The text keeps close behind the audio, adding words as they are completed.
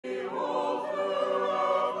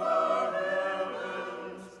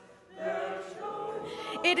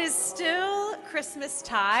It is still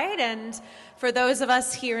Christmastide, and for those of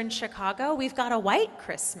us here in Chicago, we've got a white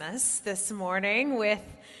Christmas this morning with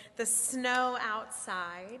the snow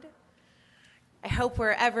outside. I hope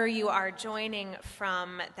wherever you are joining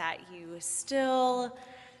from that you still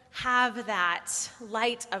have that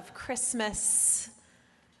light of Christmas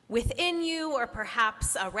within you or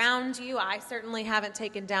perhaps around you. I certainly haven't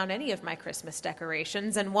taken down any of my Christmas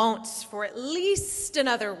decorations and won't for at least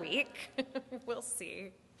another week. We'll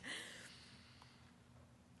see.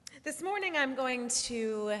 This morning I'm going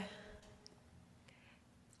to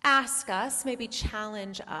ask us, maybe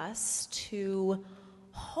challenge us, to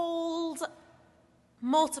hold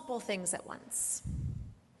multiple things at once.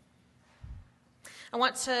 I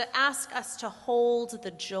want to ask us to hold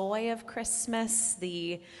the joy of Christmas,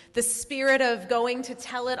 the spirit of going to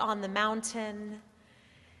tell it on the mountain,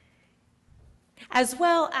 as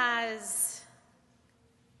well as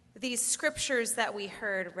these scriptures that we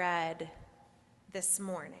heard read this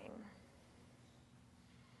morning.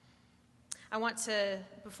 I want to,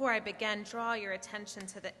 before I begin, draw your attention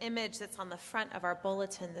to the image that's on the front of our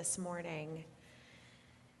bulletin this morning.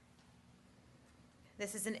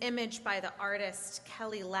 This is an image by the artist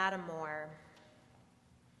Kelly Lattimore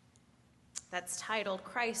that's titled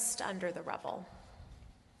 "Christ Under the Rubble."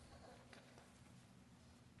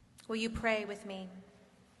 Will you pray with me?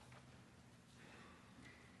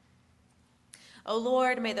 O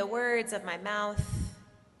Lord, may the words of my mouth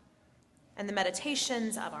and the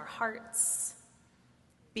meditations of our hearts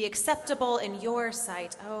be acceptable in your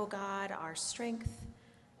sight, O God, our strength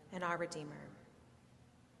and our Redeemer.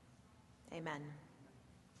 Amen.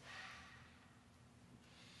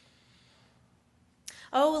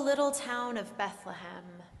 O little town of Bethlehem,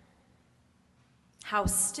 how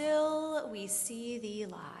still we see thee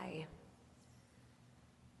lie.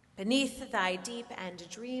 Beneath thy deep and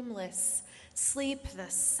dreamless sleep, the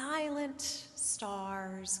silent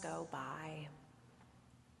stars go by.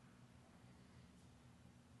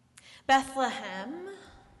 Bethlehem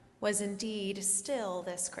was indeed still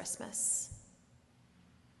this Christmas.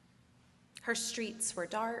 Her streets were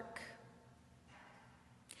dark,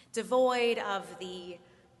 devoid of the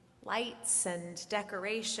lights and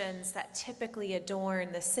decorations that typically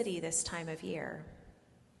adorn the city this time of year.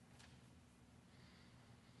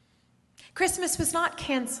 Christmas was not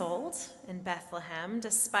canceled in Bethlehem,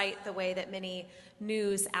 despite the way that many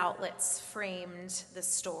news outlets framed the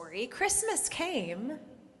story. Christmas came.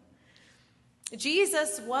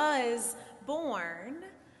 Jesus was born,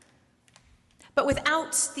 but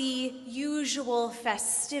without the usual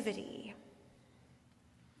festivity.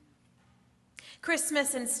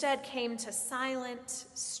 Christmas instead came to silent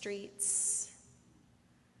streets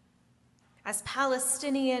as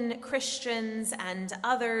Palestinian Christians and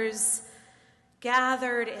others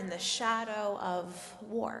gathered in the shadow of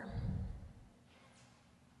war.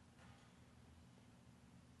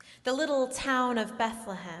 The little town of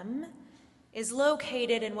Bethlehem is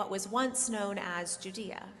located in what was once known as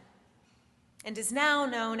Judea and is now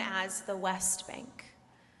known as the West Bank,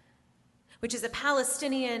 which is a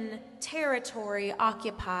Palestinian territory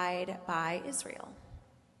occupied by Israel.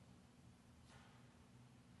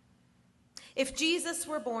 If Jesus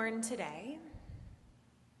were born today,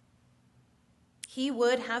 he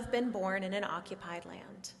would have been born in an occupied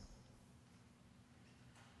land.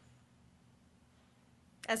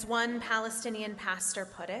 As one Palestinian pastor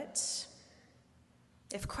put it,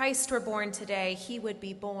 if Christ were born today, he would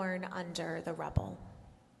be born under the rubble.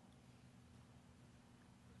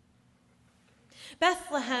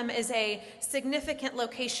 Bethlehem is a significant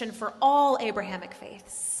location for all Abrahamic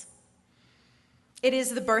faiths. It is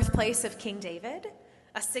the birthplace of King David,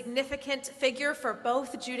 a significant figure for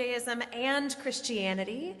both Judaism and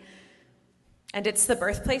Christianity, and it's the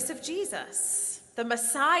birthplace of Jesus, the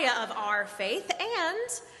Messiah of our faith,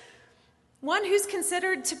 and one who's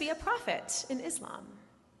considered to be a prophet in Islam.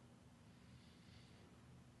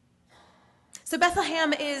 So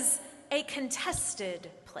Bethlehem is a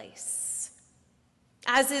contested place.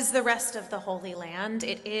 As is the rest of the Holy Land,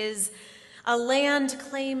 it is a land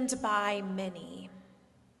claimed by many,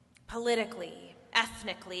 politically,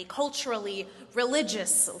 ethnically, culturally,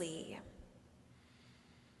 religiously.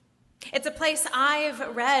 It's a place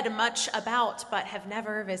I've read much about but have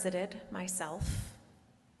never visited myself.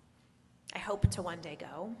 I hope to one day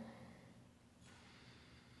go.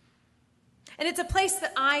 And it's a place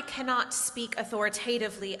that I cannot speak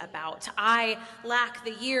authoritatively about. I lack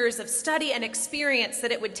the years of study and experience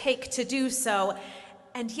that it would take to do so.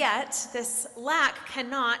 And yet, this lack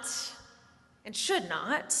cannot and should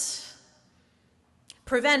not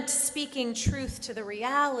prevent speaking truth to the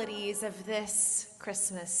realities of this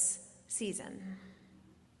Christmas season.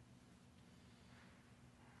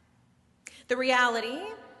 The reality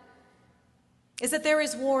is that there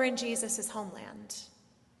is war in Jesus' homeland.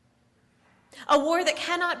 A war that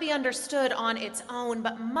cannot be understood on its own,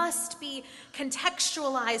 but must be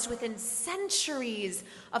contextualized within centuries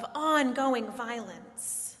of ongoing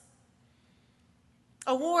violence.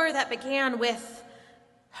 A war that began with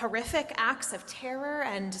horrific acts of terror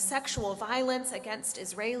and sexual violence against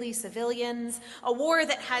Israeli civilians. A war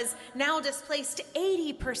that has now displaced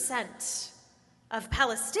 80% of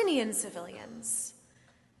Palestinian civilians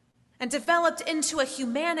and developed into a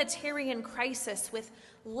humanitarian crisis with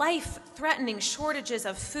life-threatening shortages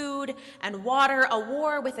of food and water, a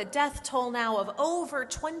war with a death toll now of over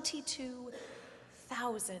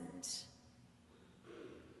 22,000,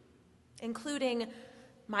 including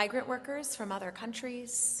migrant workers from other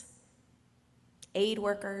countries, aid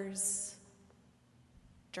workers,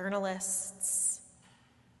 journalists,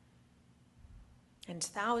 and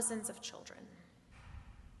thousands of children.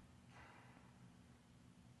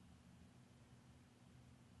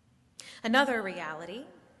 Another reality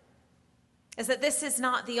is that this is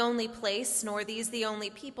not the only place, nor these the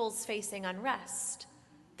only peoples facing unrest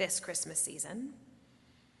this Christmas season.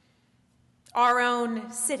 Our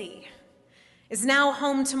own city is now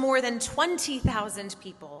home to more than 20,000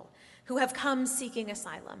 people who have come seeking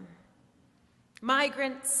asylum.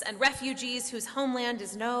 Migrants and refugees whose homeland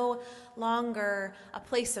is no longer a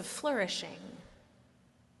place of flourishing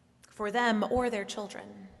for them or their children.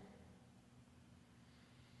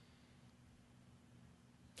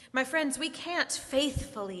 My friends, we can't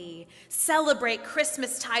faithfully celebrate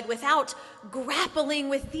Christmastide without grappling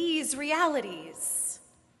with these realities.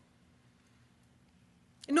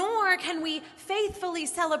 Nor can we faithfully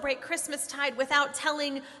celebrate Christmastide without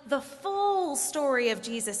telling the full story of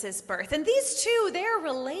Jesus' birth. And these two, they're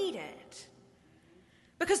related.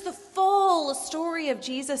 Because the full story of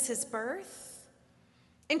Jesus' birth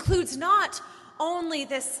includes not only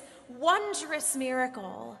this wondrous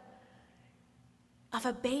miracle of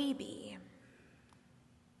a baby,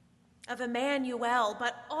 of Emmanuel,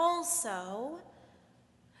 but also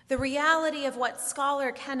the reality of what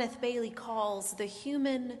scholar Kenneth Bailey calls the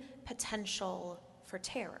human potential for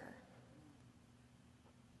terror.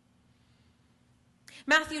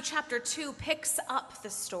 Matthew chapter 2 picks up the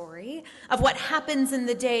story of what happens in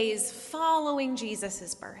the days following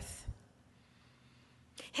Jesus' birth.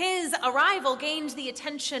 His arrival gained the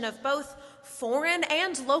attention of both foreign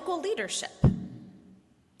and local leadership,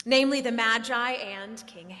 namely the Magi and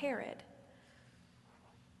King Herod.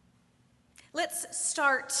 Let's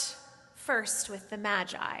start first with the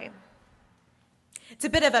Magi. It's a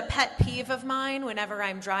bit of a pet peeve of mine whenever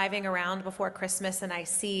I'm driving around before Christmas and I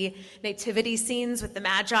see nativity scenes with the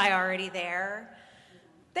Magi already there.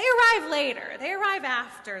 They arrive later. They arrive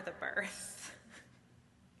after the birth.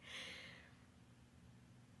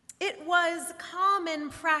 It was common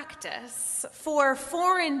practice for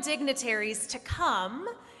foreign dignitaries to come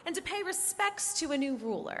and to pay respects to a new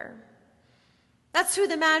ruler. That's who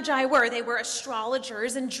the Magi were. They were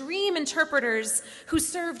astrologers and dream interpreters who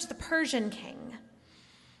served the Persian king.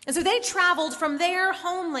 And so they traveled from their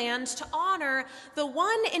homeland to honor the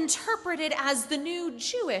one interpreted as the new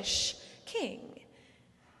Jewish king,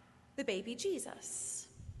 the baby Jesus.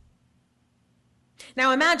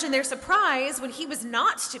 Now imagine their surprise when he was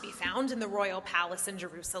not to be found in the royal palace in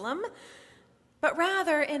Jerusalem, but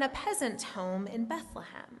rather in a peasant home in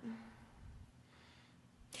Bethlehem.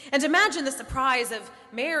 And imagine the surprise of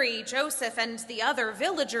Mary, Joseph, and the other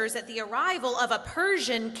villagers at the arrival of a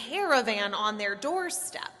Persian caravan on their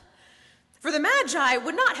doorstep. For the Magi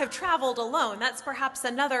would not have traveled alone. That's perhaps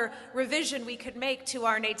another revision we could make to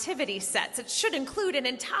our nativity sets. It should include an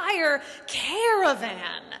entire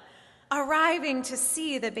caravan arriving to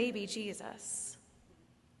see the baby Jesus.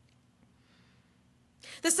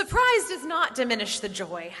 The surprise does not diminish the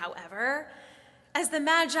joy, however, as the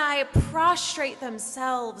Magi prostrate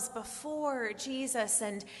themselves before Jesus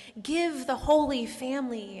and give the Holy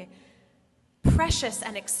Family precious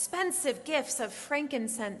and expensive gifts of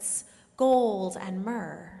frankincense, gold, and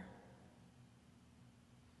myrrh.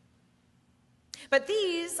 But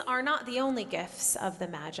these are not the only gifts of the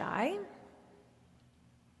Magi.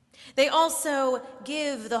 They also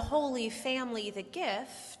give the Holy Family the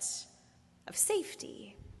gift of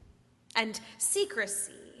safety and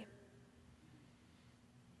secrecy.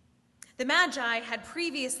 The Magi had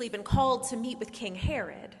previously been called to meet with King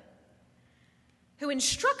Herod, who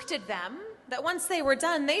instructed them that once they were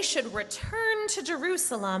done, they should return to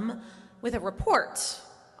Jerusalem with a report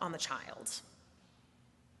on the child.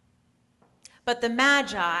 But the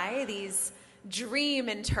Magi, these dream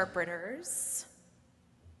interpreters,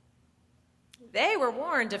 they were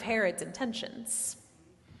warned of Herod's intentions.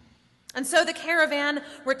 And so the caravan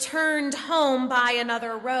returned home by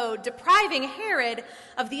another road, depriving Herod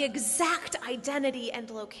of the exact identity and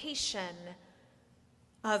location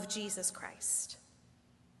of Jesus Christ.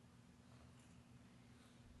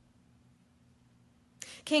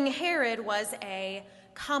 King Herod was a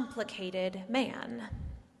complicated man.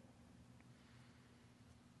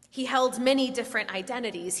 He held many different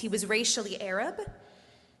identities. He was racially Arab.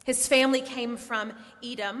 His family came from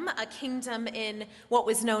Edom, a kingdom in what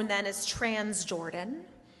was known then as Transjordan.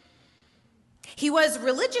 He was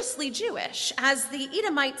religiously Jewish, as the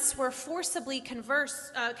Edomites were forcibly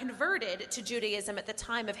converted to Judaism at the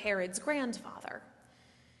time of Herod's grandfather.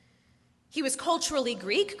 He was culturally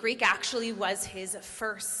Greek. Greek actually was his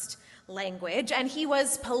first language, and he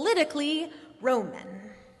was politically Roman.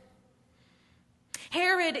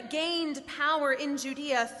 Herod gained power in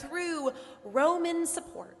Judea through Roman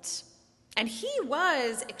support, and he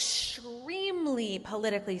was extremely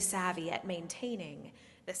politically savvy at maintaining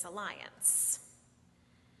this alliance.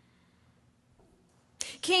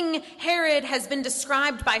 King Herod has been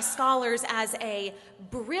described by scholars as a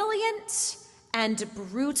brilliant and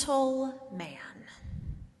brutal man.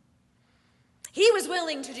 He was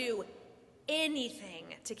willing to do anything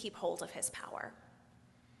to keep hold of his power.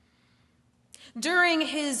 During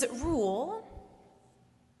his rule,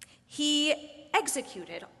 he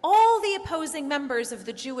executed all the opposing members of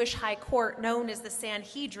the Jewish high court known as the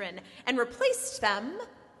Sanhedrin and replaced them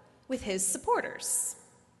with his supporters.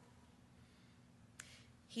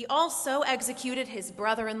 He also executed his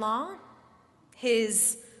brother-in-law,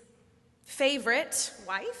 his favorite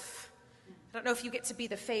wife. I don't know if you get to be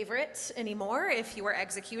the favorite anymore if you were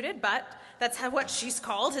executed, but that's what she's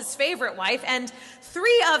called, his favorite wife, and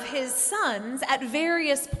 3 of his sons at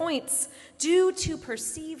various points due to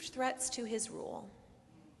perceived threats to his rule.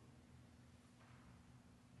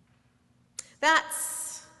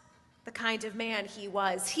 That's the kind of man he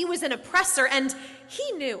was. He was an oppressor, and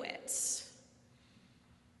he knew it.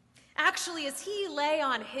 Actually, as he lay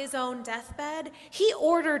on his own deathbed, he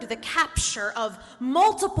ordered the capture of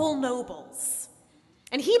multiple nobles.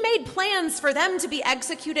 And he made plans for them to be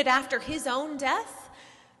executed after his own death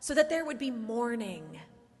so that there would be mourning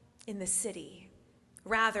in the city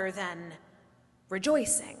rather than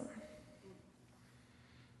rejoicing.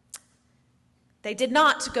 They did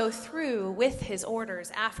not go through with his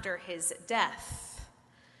orders after his death,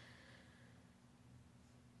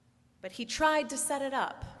 but he tried to set it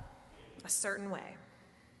up a certain way.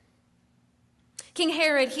 King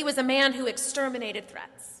Herod, he was a man who exterminated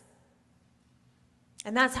threats.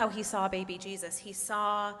 And that's how he saw baby Jesus. He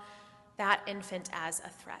saw that infant as a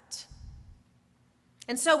threat.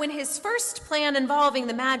 And so when his first plan involving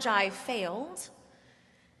the magi failed,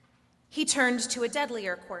 he turned to a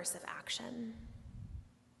deadlier course of action.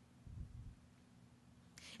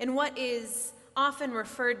 In what is often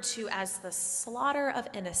referred to as the slaughter of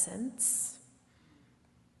innocents,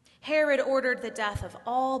 Herod ordered the death of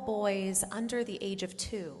all boys under the age of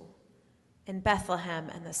 2 in Bethlehem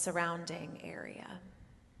and the surrounding area.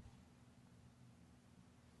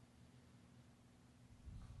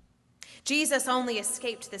 Jesus only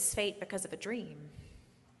escaped this fate because of a dream.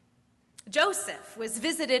 Joseph was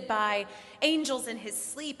visited by angels in his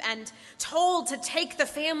sleep and told to take the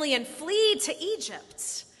family and flee to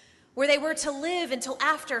Egypt, where they were to live until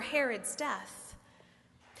after Herod's death.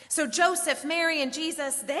 So Joseph, Mary, and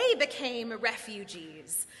Jesus, they became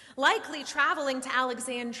refugees, likely traveling to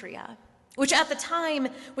Alexandria, which at the time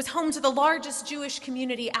was home to the largest Jewish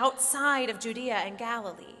community outside of Judea and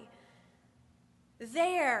Galilee.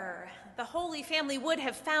 There, the Holy Family would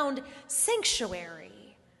have found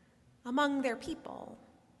sanctuary among their people.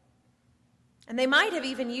 And they might have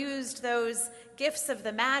even used those gifts of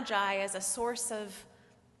the Magi as a source of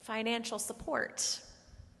financial support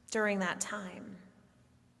during that time.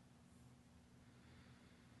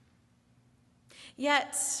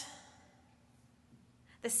 Yet,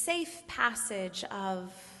 the safe passage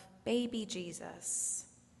of baby Jesus,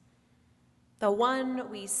 the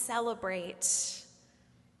one we celebrate,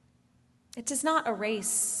 it does not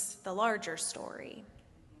erase the larger story.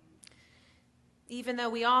 Even though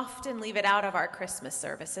we often leave it out of our Christmas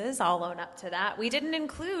services, I'll own up to that, we didn't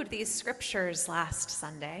include these scriptures last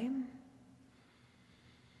Sunday.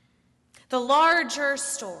 The larger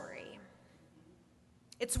story,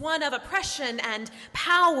 it's one of oppression and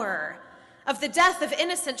power, of the death of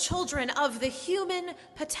innocent children, of the human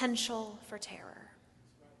potential for terror.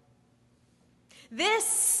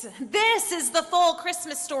 This is the full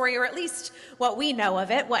Christmas story, or at least what we know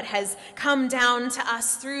of it, what has come down to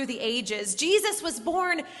us through the ages. Jesus was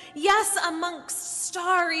born, yes, amongst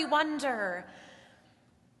starry wonder,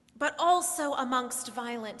 but also amongst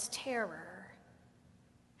violent terror.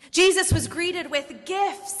 Jesus was greeted with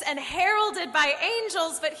gifts and heralded by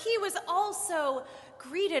angels, but he was also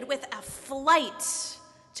greeted with a flight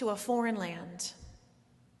to a foreign land.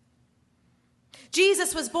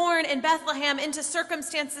 Jesus was born in Bethlehem into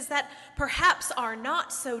circumstances that perhaps are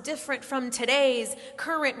not so different from today's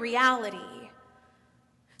current reality.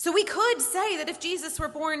 So we could say that if Jesus were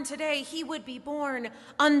born today, he would be born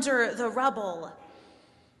under the rubble,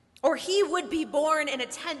 or he would be born in a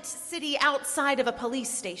tent city outside of a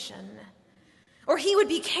police station, or he would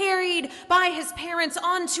be carried by his parents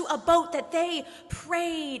onto a boat that they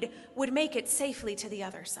prayed would make it safely to the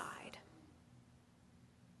other side.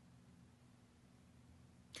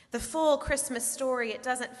 The full Christmas story, it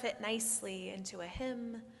doesn't fit nicely into a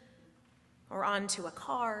hymn or onto a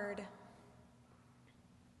card.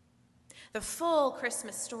 The full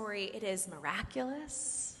Christmas story, it is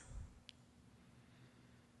miraculous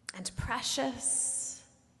and precious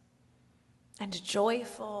and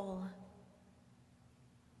joyful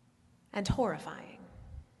and horrifying.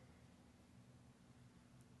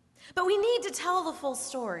 But we need to tell the full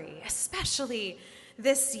story, especially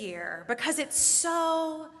this year, because it's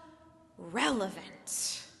so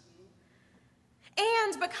relevant.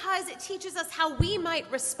 And because it teaches us how we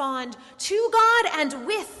might respond to God and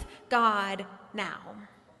with God now.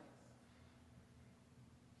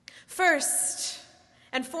 First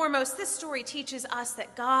and foremost, this story teaches us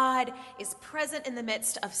that God is present in the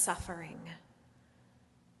midst of suffering.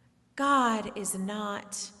 God is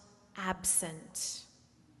not absent.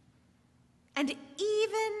 And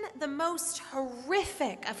even the most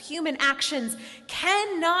horrific of human actions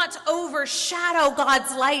cannot overshadow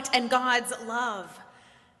God's light and God's love.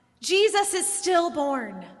 Jesus is still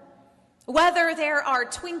born. Whether there are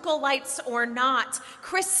twinkle lights or not,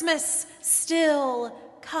 Christmas still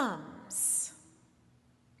comes.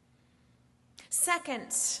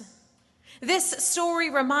 Second, this story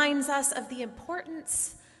reminds us of the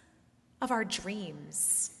importance of our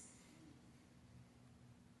dreams.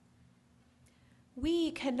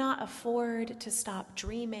 We cannot afford to stop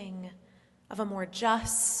dreaming of a more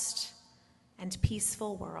just and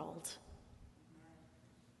peaceful world.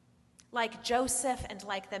 Like Joseph and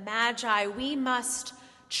like the Magi, we must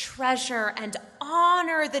treasure and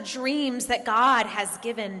honor the dreams that God has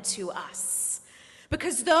given to us.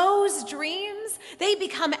 Because those dreams, they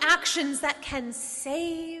become actions that can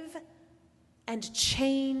save and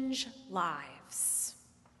change lives.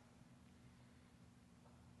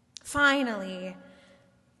 Finally,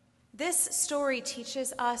 this story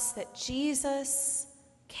teaches us that Jesus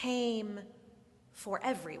came for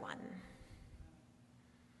everyone.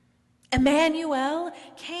 Emmanuel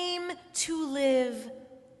came to live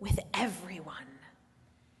with everyone.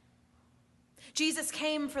 Jesus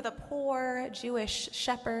came for the poor Jewish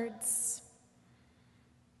shepherds.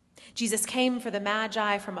 Jesus came for the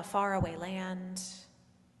Magi from a faraway land.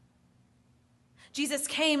 Jesus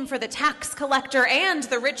came for the tax collector and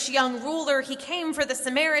the rich young ruler. He came for the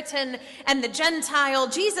Samaritan and the Gentile.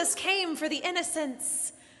 Jesus came for the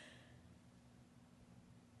innocents.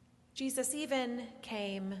 Jesus even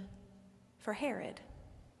came for Herod.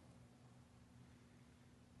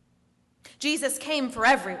 Jesus came for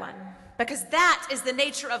everyone because that is the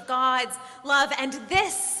nature of God's love, and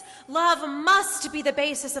this love must be the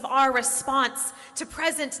basis of our response to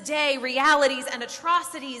present-day realities and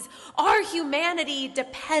atrocities. Our humanity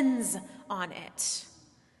depends on it,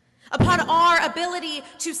 upon our ability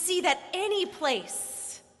to see that any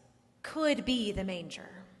place could be the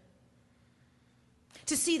manger,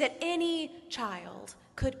 to see that any child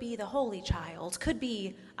could be the holy child, could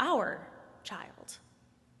be our child.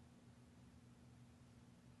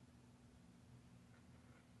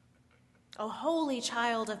 O holy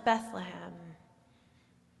child of Bethlehem,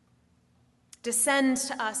 descend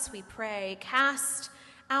to us, we pray. Cast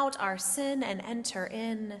out our sin and enter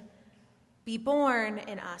in. Be born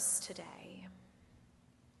in us today.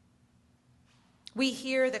 We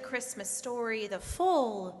hear the Christmas story, the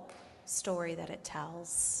full story that it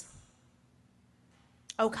tells.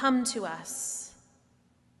 O come to us,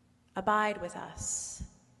 abide with us,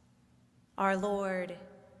 our Lord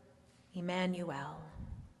Emmanuel.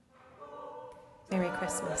 Merry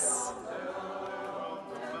Christmas.